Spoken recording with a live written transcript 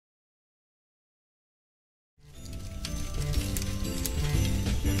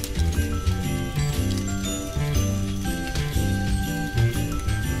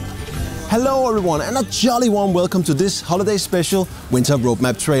Hello everyone, and a jolly warm welcome to this holiday special winter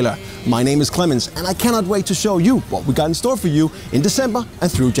roadmap trailer. My name is Clemens and I cannot wait to show you what we got in store for you in December and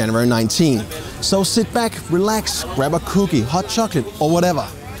through January 19. So sit back, relax, grab a cookie, hot chocolate or whatever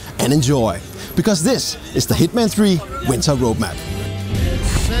and enjoy, because this is the Hitman 3 winter roadmap.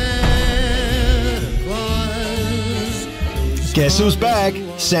 Guess who's back?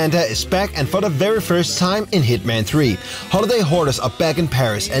 Santa is back, and for the very first time in Hitman 3. Holiday hoarders are back in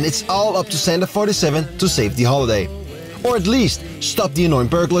Paris, and it's all up to Santa 47 to save the holiday. Or at least, stop the annoying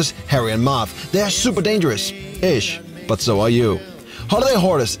burglars, Harry and Marv. They are super dangerous-ish, but so are you. Holiday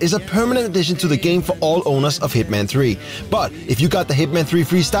Hoarders is a permanent addition to the game for all owners of Hitman 3. But if you got the Hitman 3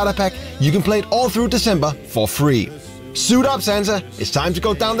 free starter pack, you can play it all through December for free. Suit up, Santa! It's time to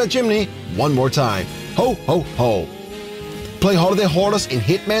go down that chimney one more time. Ho, ho, ho! Play Holiday Hoarders in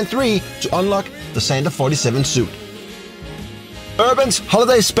Hitman 3 to unlock the Santa 47 suit. Urban's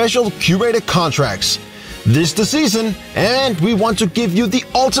Holiday Special Curated Contracts. This the season, and we want to give you the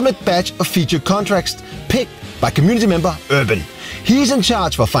ultimate batch of featured contracts picked by community member Urban. He's in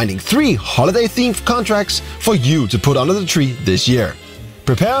charge for finding 3 holiday-themed contracts for you to put under the tree this year.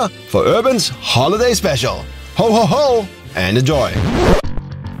 Prepare for Urban's Holiday Special. Ho ho ho, and enjoy!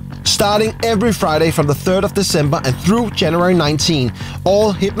 Starting every Friday from the 3rd of December and through January 19,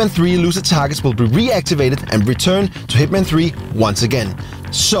 all Hitman 3 elusive targets will be reactivated and return to Hitman 3 once again.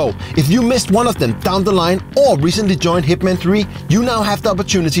 So, if you missed one of them down the line or recently joined Hitman 3, you now have the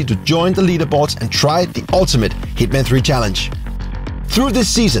opportunity to join the leaderboards and try the ultimate Hitman 3 challenge. Through this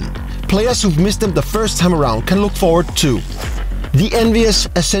season, players who've missed them the first time around can look forward to the envious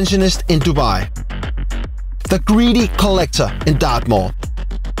ascensionist in Dubai, the greedy collector in Dartmoor,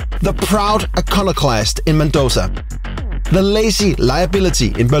 the proud iconoclast in Mendoza, the lazy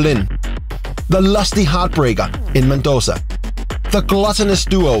liability in Berlin, the lusty heartbreaker in Mendoza, the gluttonous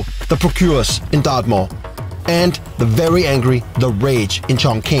duo, the Procurers in Dartmoor, and the very angry The Rage in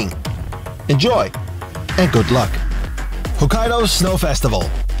Chongqing. Enjoy and good luck. Hokkaido Snow Festival.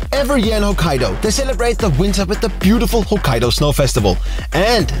 Every year in Hokkaido, they celebrate the winter with the beautiful Hokkaido Snow Festival.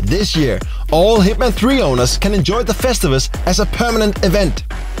 And this year, all Hitman 3 owners can enjoy the Festivus as a permanent event.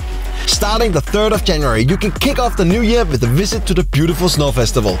 Starting the 3rd of January, you can kick off the new year with a visit to the beautiful Snow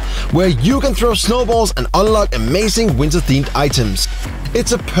Festival, where you can throw snowballs and unlock amazing winter-themed items.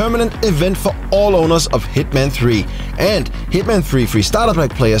 It's a permanent event for all owners of Hitman 3, and Hitman 3 free starter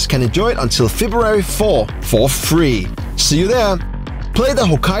pack players can enjoy it until February 4 for free. See you there! Play the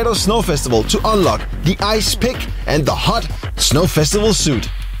Hokkaido Snow Festival to unlock the Ice Pick and the hot Snow Festival suit.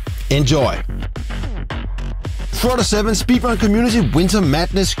 Enjoy! 47 Speedrun Community Winter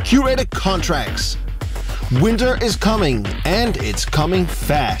Madness Curated Contracts. Winter is coming, and it's coming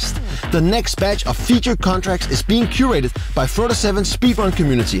fast. The next batch of featured contracts is being curated by 47 Speedrun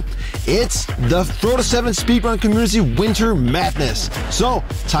Community. It's the 47 Speedrun Community Winter Madness. So,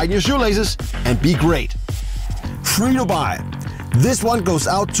 tighten your shoelaces and be great. Free to buy. This one goes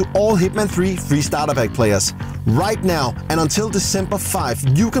out to all Hitman 3 free starter pack players. Right now and until December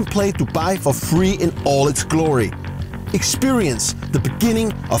 5, you can play Dubai for free in all its glory. Experience the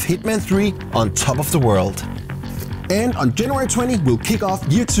beginning of Hitman 3 on top of the world. And on January 20, we'll kick off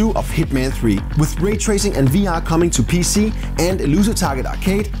Year 2 of Hitman 3, with ray tracing and VR coming to PC and Elusive Target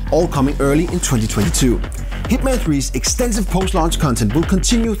Arcade all coming early in 2022. Hitman 3's extensive post-launch content will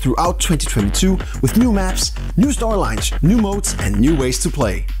continue throughout 2022 with new maps, new storylines, new modes and new ways to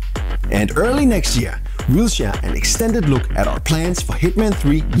play. And early next year, we'll share an extended look at our plans for Hitman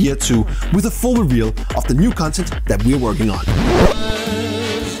 3 Year 2 with a full reveal of the new content that we're working on.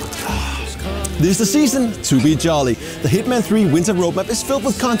 This is the season to be jolly. The Hitman 3 Winter Roadmap is filled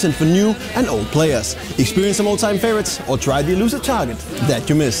with content for new and old players. Experience some old-time favorites or try the elusive target that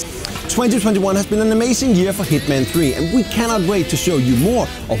you missed. 2021 has been an amazing year for Hitman 3, and we cannot wait to show you more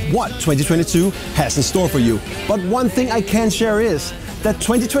of what 2022 has in store for you. But one thing I can share is that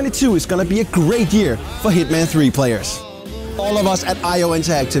 2022 is gonna be a great year for Hitman 3 players. All of us at IO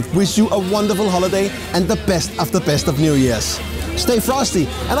Interactive wish you a wonderful holiday and the best of New Year's. Stay frosty,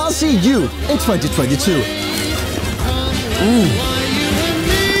 and I'll see you in 2022.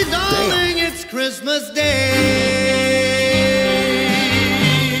 Damn. It's Christmas Day.